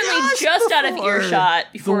 apparently just out of earshot.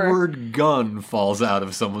 Before the word gun falls out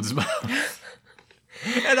of someone's mouth.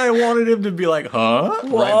 And I wanted him to be like, huh?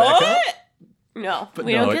 What? Right back up? No, But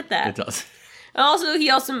we don't get that. It does. And also, he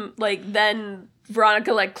also, like, then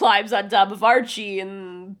Veronica, like, climbs on top of Archie,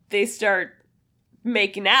 and they start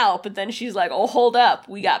making out, but then she's like, oh, hold up,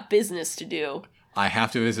 we got business to do. I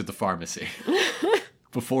have to visit the pharmacy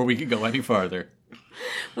before we can go any farther.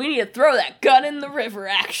 We need to throw that gun in the river,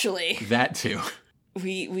 actually. That too.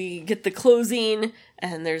 We get the closing,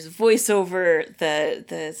 and there's a voiceover that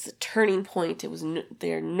that's a turning point. It was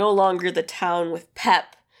they're no longer the town with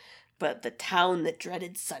pep, but the town that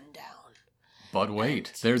dreaded sundown. But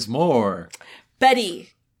wait, there's more.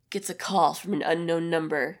 Betty gets a call from an unknown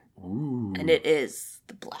number. Ooh. And it is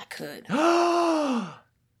the Black Hood.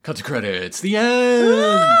 Cut to credits. The end.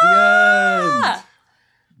 The end.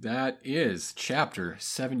 That is chapter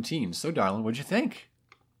 17. So, darling, what'd you think?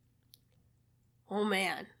 Oh,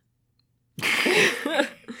 man.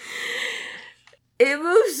 It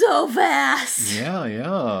moves so fast.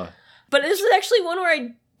 Yeah. But this is actually one where I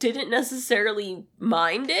didn't necessarily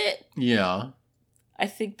mind it. Yeah. I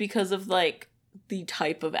think because of, like, the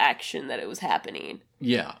type of action that it was happening.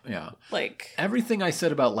 Yeah. Like, everything I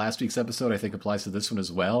said about last week's episode I think applies to this one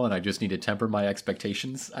as well, and I just need to temper my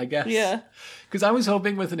expectations, I guess. Yeah. Because I was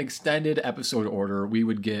hoping with an extended episode order, we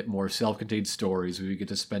would get more self-contained stories, we would get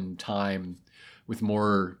to spend time with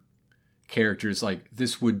more characters. Like,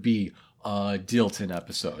 this would be a Dilton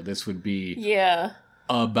episode. This would be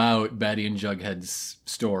about Betty and Jughead's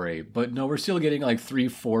story. But no, we're still getting like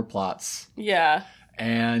 3-4 plots. Yeah.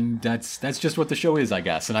 And that's just what the show is, I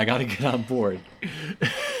guess, and I gotta get on board.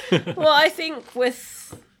 Well, I think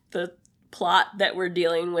with the plot that we're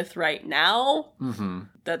dealing with right now,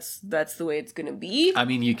 that's the way it's gonna be. I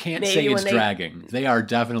mean, you can't say it's dragging. They are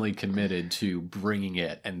definitely committed to bringing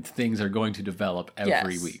it, and things are going to develop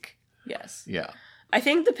every week. Yes. Yeah. I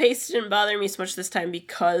think the pace didn't bother me so much this time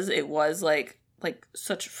because it was like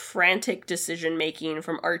such frantic decision making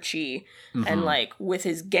from Archie and like with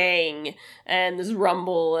his gang and this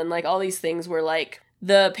rumble and like all these things where like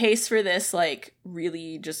the pace for this like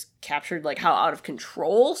really just captured like how out of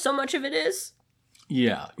control so much of it is.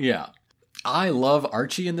 Yeah. I love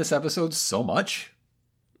Archie in this episode so much.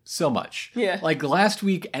 So much. Yeah. Like last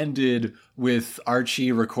week ended with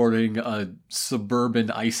Archie recording a suburban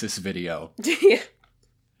ISIS video. Yeah.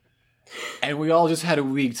 And we all just had a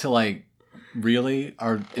week to like, really?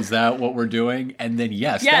 Is that what we're doing? And then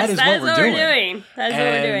yes, that is what we're doing. That's what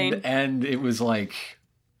we're doing. And it was like,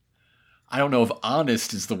 I don't know if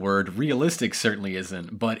honest is the word. Realistic certainly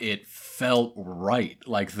isn't, but it felt right.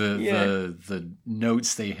 Like the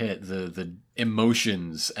notes they hit, the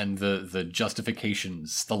emotions and the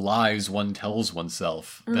justifications, the lies one tells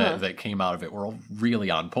oneself that came out of it were all really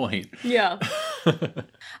on point. Yeah.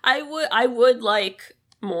 I would like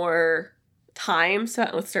more time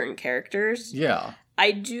spent with certain characters. Yeah.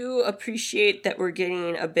 I do appreciate that we're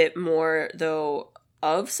getting a bit more, though,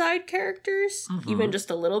 of side characters, even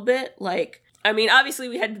just a little bit. Like, I mean, obviously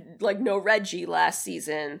we had, like, no Reggie last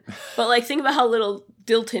season, but, like, think about how little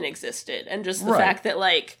Dilton existed, and just the fact that,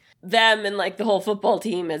 like, them and, like, the whole football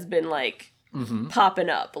team has been, like,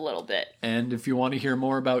 popping up a little bit. And if you want to hear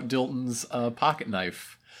more about Dilton's pocket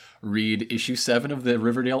knife, read issue 7 of the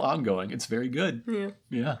Riverdale Ongoing. It's very good.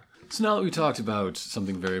 Yeah. So now that we talked about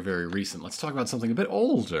something very, very recent, let's talk about something a bit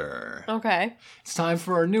older. Okay. It's time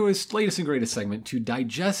for our newest, latest, and greatest segment to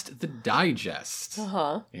digest the digest.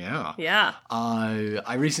 Yeah.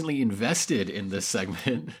 I recently invested in this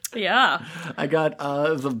segment. Yeah. I got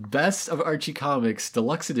the Best of Archie Comics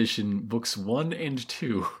Deluxe Edition, books 1 and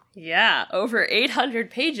 2. Yeah, over 800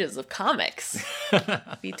 pages of comics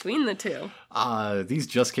between the two. These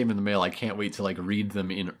just came in the mail. I can't wait to like read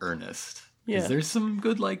them in earnest. Yeah. There's some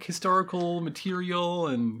good like historical material,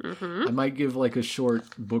 and Mm-hmm. I might give like a short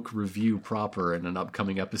book review proper in an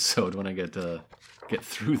upcoming episode when I get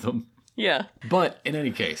through them. Yeah. But in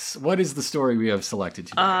any case, what is the story we have selected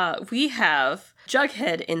today? We have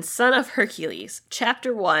Jughead in Son of Hercules,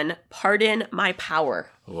 Chapter 1, Pardon My Power,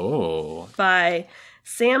 Oh. by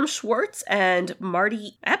Sam Schwartz and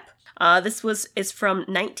Marty Epp. This is from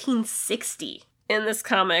 1960. In this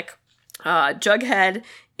comic, Jughead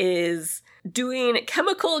is doing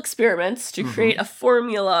chemical experiments to create a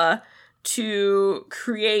formula to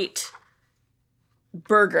create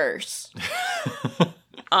burgers.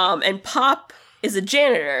 And Pop is a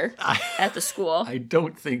janitor at the school. I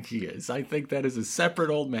don't think he is. I think that is a separate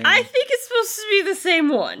old man. I think it's supposed to be the same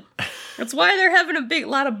one. That's why they're having a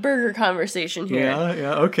lot of burger conversation here.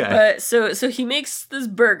 Yeah, okay. But so he makes this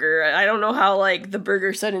burger. I don't know how like the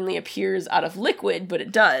burger suddenly appears out of liquid, but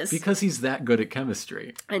it does. Because he's that good at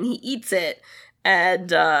chemistry. And he eats it,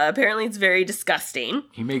 and apparently it's very disgusting.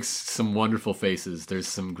 He makes some wonderful faces. There's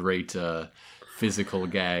some great physical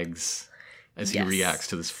gags as he Yes. reacts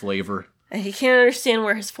to this flavor. And he can't understand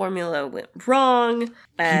where his formula went wrong. He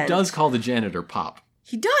And does call the janitor Pop.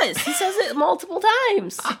 He does. He says it multiple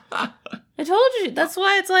times. I told you. That's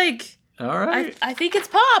why it's like, All right. I think it's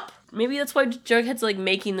Pop. Maybe that's why Jughead's like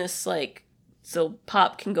making this like, so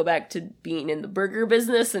Pop can go back to being in the burger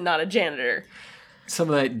business and not a janitor. Some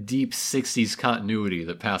of that deep 60s continuity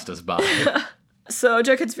that passed us by. So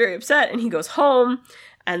Jughead's very upset and he goes home.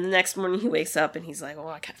 And the next morning he wakes up and he's like, oh,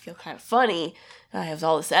 I feel kind of funny. I have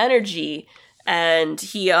all this energy. And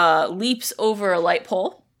he leaps over a light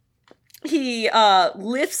pole. He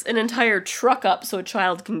lifts an entire truck up so a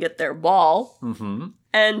child can get their ball. Mm-hmm.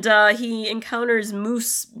 And he encounters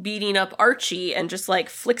Moose beating up Archie and just like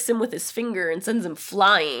flicks him with his finger and sends him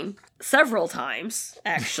flying several times,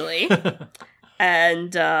 actually.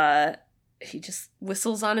 And he just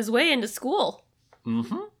whistles on his way into school.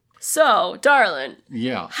 Mm-hmm. So, darling,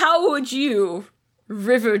 Yeah. how would you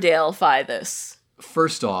Riverdale-fy this?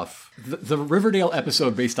 First off, the Riverdale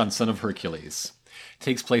episode based on Son of Hercules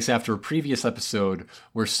takes place after a previous episode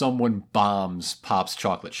where someone bombs Pop's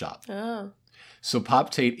chocolate shop. Oh, So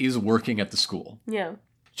Pop Tate is working at the school. yeah.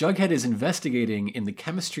 Jughead is investigating in the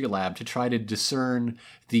chemistry lab to try to discern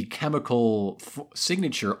the chemical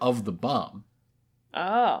signature of the bomb.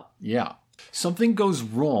 Oh. Yeah. Something goes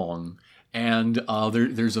wrong, and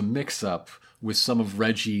there's a mix-up with some of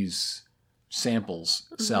Reggie's samples,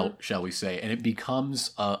 shall we say, and it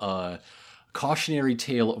becomes a cautionary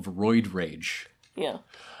tale of roid rage. Yeah.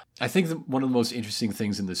 I think that one of the most interesting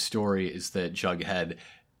things in this story is that Jughead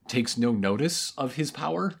takes no notice of his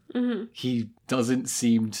power. Mm-hmm. He doesn't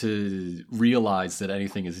seem to realize that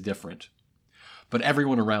anything is different. But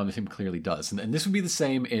everyone around him clearly does. And this would be the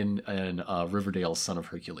same in Riverdale Son of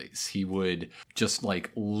Hercules. He would just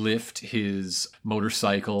like lift his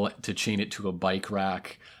motorcycle to chain it to a bike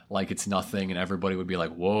rack like it's nothing, and everybody would be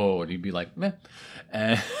like, whoa, and he'd be like, meh.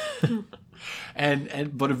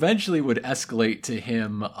 But eventually would escalate to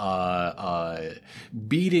him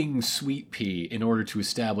beating Sweet Pea in order to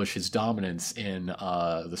establish his dominance in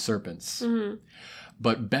the Serpents. Mm-hmm.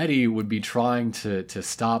 But Betty would be trying to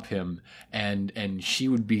stop him, and she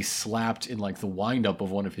would be slapped in like the wind-up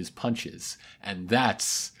of one of his punches. And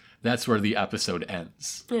that's where the episode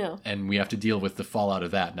ends. Yeah. And we have to deal with the fallout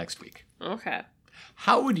of that next week. Okay.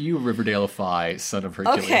 How would you Riverdaleify Son of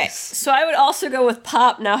Hercules? Okay, so I would also go with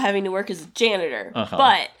Pop now having to work as a janitor,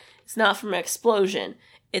 but it's not from an explosion.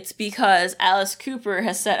 It's because Alice Cooper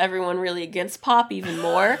has set everyone really against Pop even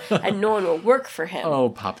more, and no one will work for him. Oh,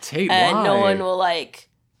 Pop Tate, and why? no one will like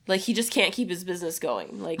he just can't keep his business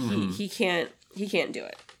going. Like he can't do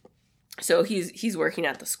it. So he's working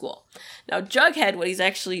at the school. Now Jughead, what he's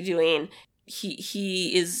actually doing,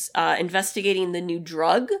 he is investigating the new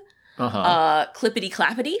drug. Clippity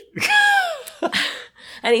Clappity.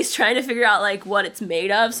 And he's trying to figure out like what it's made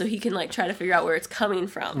of so he can like try to figure out where it's coming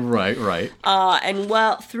from. Right.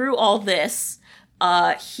 And through all this,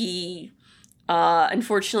 he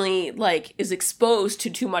unfortunately like is exposed to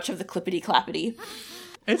too much of the Clippity Clappity.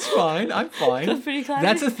 It's fine. I'm fine. Clippity Clappity.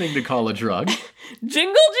 That's a thing to call a drug.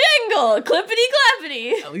 Jingle jangle, Clippity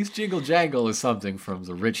Clappity. At least Jingle Jangle is something from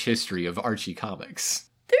the rich history of Archie comics.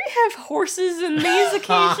 Do we have horses in these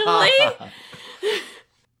occasionally?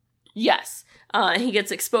 Yes. He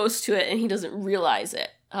gets exposed to it and he doesn't realize it.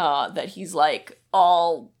 That he's like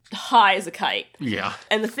all high as a kite. Yeah.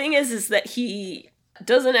 And the thing is that he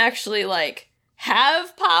doesn't actually like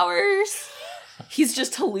have powers. He's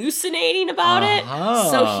just hallucinating about it.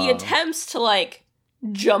 So he attempts to like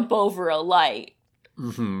jump over a light.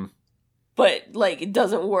 Mm-hmm. but, like, it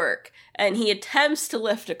doesn't work. And he attempts to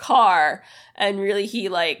lift a car, and really he,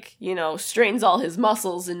 like, you know, strains all his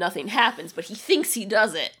muscles and nothing happens, but he thinks he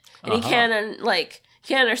does it. And he can't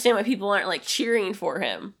understand why people aren't, like, cheering for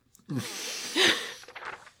him.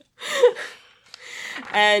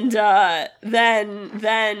 And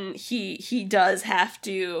then he does have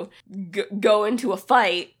to go into a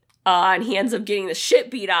fight, and he ends up getting the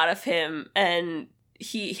shit beat out of him, and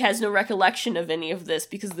he has no recollection of any of this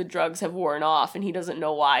because the drugs have worn off, and he doesn't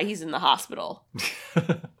know why he's in the hospital.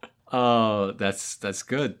 Oh, that's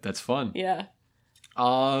good. That's fun. Yeah.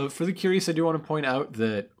 For the curious, I do want to point out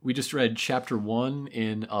that we just read chapter 1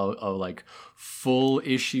 in a like full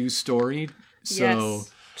issue story. So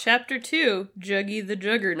Yes. Chapter 2, Juggy the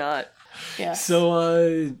Juggernaut. Yeah.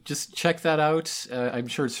 So just check that out. I'm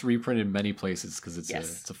sure it's reprinted in many places because it's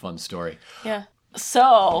a fun story. Yeah.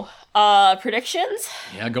 So, predictions?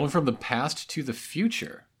 Yeah, going from the past to the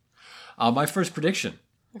future. My first prediction.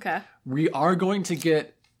 Okay. We are going to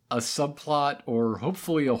get a subplot or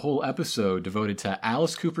hopefully a whole episode devoted to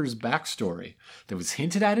Alice Cooper's backstory that was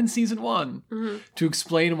hinted at in season 1 to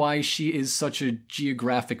explain why she is such a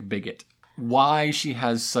geographic bigot. Why she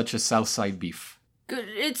has such a Southside beef.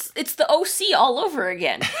 It's the OC all over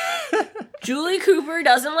again. Julie Cooper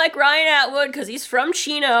doesn't like Ryan Atwood because he's from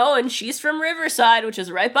Chino and she's from Riverside, which is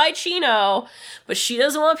right by Chino. But she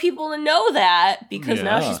doesn't want people to know that because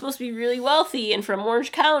now she's supposed to be really wealthy and from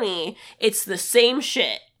Orange County. It's the same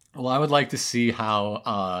shit. Well, I would like to see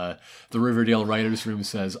how the Riverdale Writers Room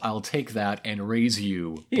says, I'll take that and raise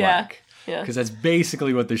you blank. Yeah. Because that's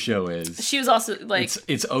basically what the show is. She was also like...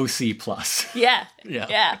 It's OC plus. Yeah.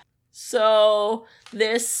 So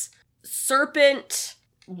this serpent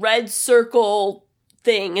red circle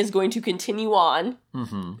thing is going to continue on.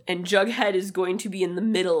 Mm-hmm. And Jughead is going to be in the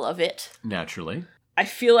middle of it. Naturally. I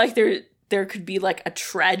feel like there could be like a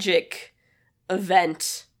tragic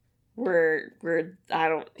event where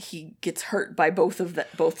he gets hurt by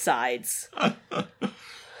both sides.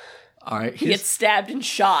 All right. He gets stabbed and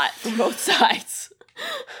shot from both sides.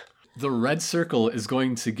 The Red Circle is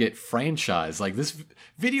going to get franchised. Like,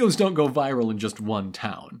 videos don't go viral in just one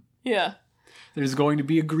town. Yeah. There's going to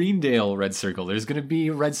be a Greendale Red Circle. There's going to be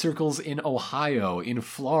Red Circles in Ohio, in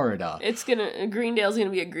Florida. Greendale's going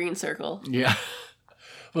to be a green circle. Yeah.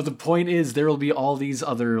 But the point is, there will be all these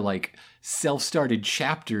other, like, self-started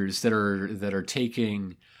chapters that are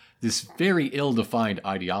taking this very ill-defined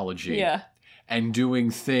ideology. Yeah. And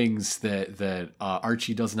doing things that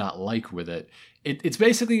Archie does not like with it. It's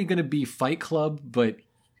basically going to be Fight Club, but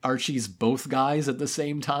Archie's both guys at the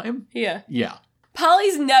same time. Yeah. Yeah.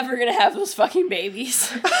 Polly's never going to have those fucking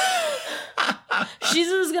babies. She's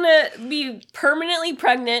just going to be permanently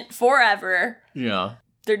pregnant forever. Yeah.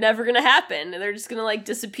 They're never going to happen. They're just going to, like,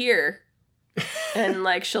 disappear. And,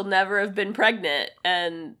 like, she'll never have been pregnant.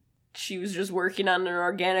 And she was just working on an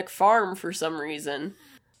organic farm for some reason.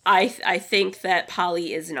 I think that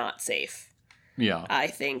Polly is not safe. Yeah. I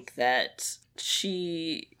think that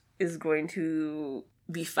she is going to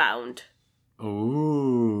be found.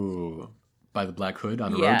 Ooh. By the Black Hood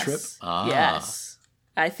on a road trip? Ah. Yes.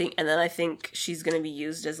 I think she's going to be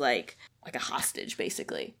used as like a hostage,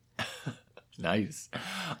 basically. Nice.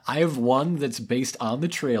 I have one that's based on the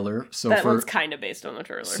trailer. That one's kind of based on the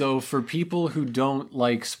trailer. So for people who don't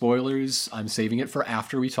like spoilers, I'm saving it for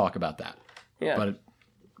after we talk about that. Yeah. But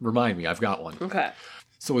remind me, I've got one. Okay.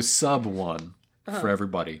 So a sub one for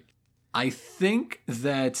everybody. I think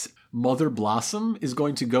that Mother Blossom is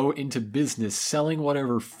going to go into business selling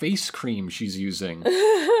whatever face cream she's using.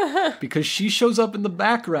 Because she shows up in the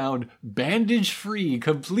background, bandage-free,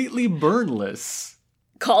 completely burnless.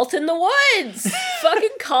 Cult in the Woods!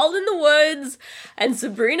 Fucking Cult in the Woods! And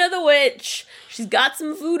Sabrina the Witch! She's got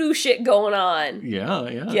some voodoo shit going on. Yeah.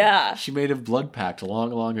 Yeah. She made a blood pact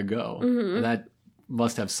long, long ago. Mm-hmm. And that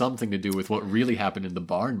must have something to do with what really happened in the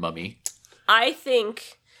barn, Mummy. I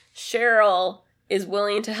think Cheryl is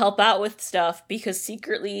willing to help out with stuff because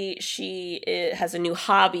secretly she has a new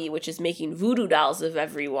hobby, which is making voodoo dolls of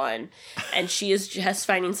everyone. And she is just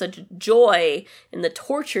finding such joy in the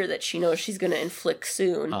torture that she knows she's going to inflict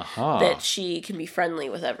soon that she can be friendly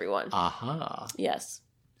with everyone. Yes.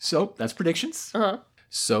 So, that's predictions.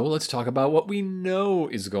 So, let's talk about what we know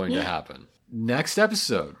is going to happen. Next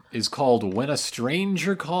episode is called When a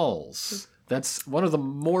Stranger Calls. That's one of the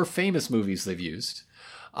more famous movies they've used.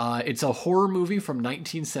 It's a horror movie from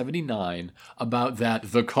 1979 about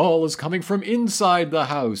that the call is coming from inside the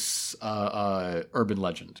house urban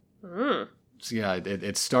legend. So yeah,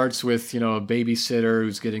 it starts with, a babysitter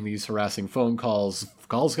who's getting these harassing phone calls.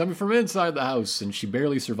 Calls coming from inside the house, and she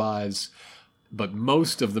barely survives. but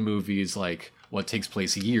most of the movie is like what takes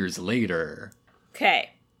place years later.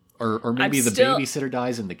 Okay. Or maybe I'm the still- babysitter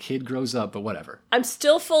dies and the kid grows up, but whatever. I'm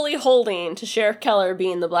still fully holding to Sheriff Keller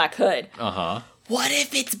being the Black Hood. Uh-huh. What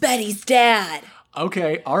if it's Betty's dad?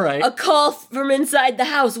 Okay, all right. A call from inside the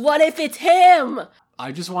house. What if it's him?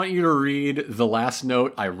 I just want you to read the last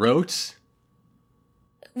note I wrote.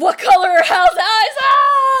 What color are Hal's eyes?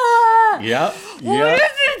 Ah! Yep. What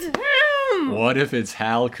if it's him? What if it's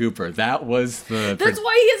Hal Cooper? That was the... That's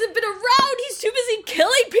why he hasn't been around. He's too busy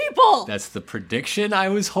killing people. That's the prediction I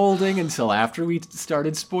was holding until after we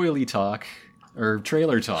started spoily talk, or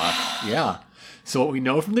trailer talk. Yeah. So what we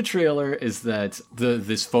know from the trailer is that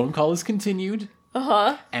this phone call is continued.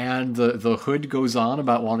 Uh-huh. And the Hood goes on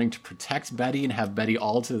about wanting to protect Betty and have Betty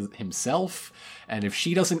all to himself. And if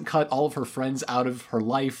she doesn't cut all of her friends out of her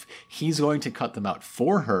life, he's going to cut them out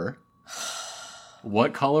for her.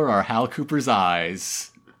 What color are Hal Cooper's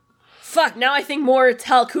eyes? Fuck, now I think more it's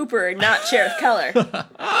Hal Cooper and not Sheriff Keller.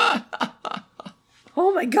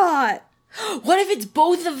 Oh my god. What if it's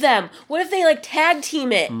both of them? What if they, like, tag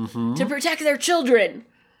team it to protect their children?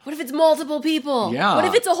 What if it's multiple people? Yeah. What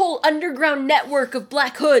if it's a whole underground network of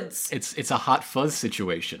Black Hoods? It's a hot fuzz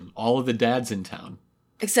situation. All of the dads in town.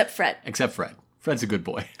 Except Fred. Except Fred. Fred's a good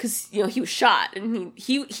boy. Because, you know, he was shot. And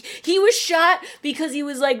he was shot because he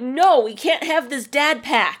was like, no, we can't have this dad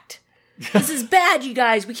pact. This is bad, you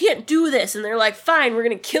guys. We can't do this. And they're like, fine, we're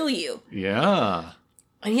going to kill you. Yeah.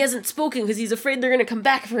 And he hasn't spoken because he's afraid they're going to come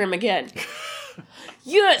back for him again.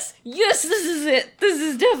 Yes, this is it. This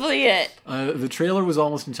is definitely it. The trailer was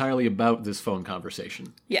almost entirely about this phone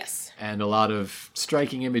conversation. Yes. And a lot of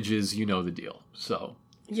striking images, you know the deal. So,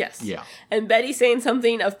 Yes. yeah. And Betty saying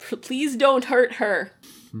something of, please don't hurt her.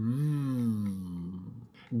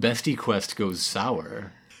 Bestie Quest goes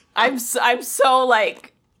sour. I'm so,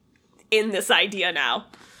 like, in this idea now.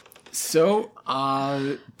 So,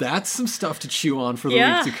 that's some stuff to chew on for the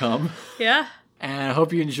Yeah. week to come. Yeah. And I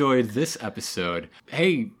hope you enjoyed this episode.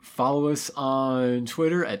 Hey, follow us on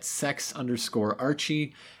Twitter at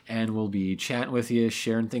sex_Archie, and we'll be chatting with you,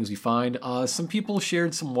 sharing things we find. Some people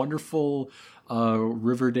shared some wonderful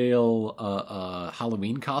Riverdale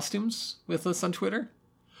Halloween costumes with us on Twitter.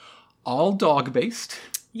 All dog-based.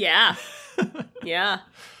 Yeah. Yeah.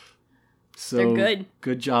 So They're good.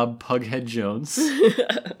 Good job, Pughead Jones.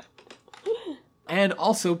 And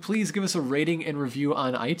also, please give us a rating and review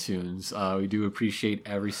on iTunes. We do appreciate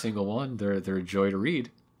every single one. They're a joy to read.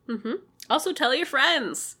 Also, tell your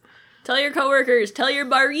friends. Tell your coworkers. Tell your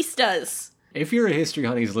baristas. If you're a History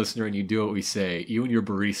Honeys listener and you do what we say, you and your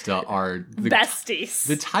barista are Besties.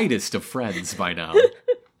 the tightest of friends by now.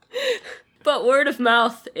 But word of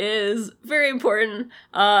mouth is very important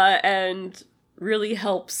and really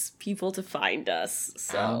helps people to find us.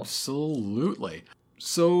 So Absolutely.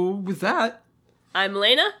 So with that, I'm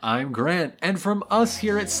Lena. I'm Grant, and from us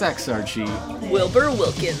here at Sex Archie, Wilbur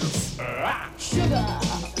Wilkins. Sugar,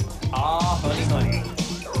 Honey, honey.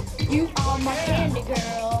 you are my candy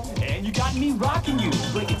girl. And you got me rocking you.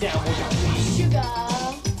 Break it down, won't you please? Sugar,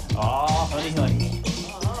 Honey, honey.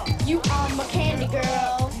 you are my candy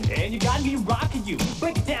girl. And you got me rocking you.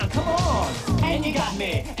 Break it down, come on. And you got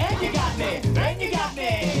me, and you got me, and you got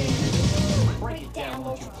me. Break it down,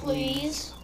 won't you please?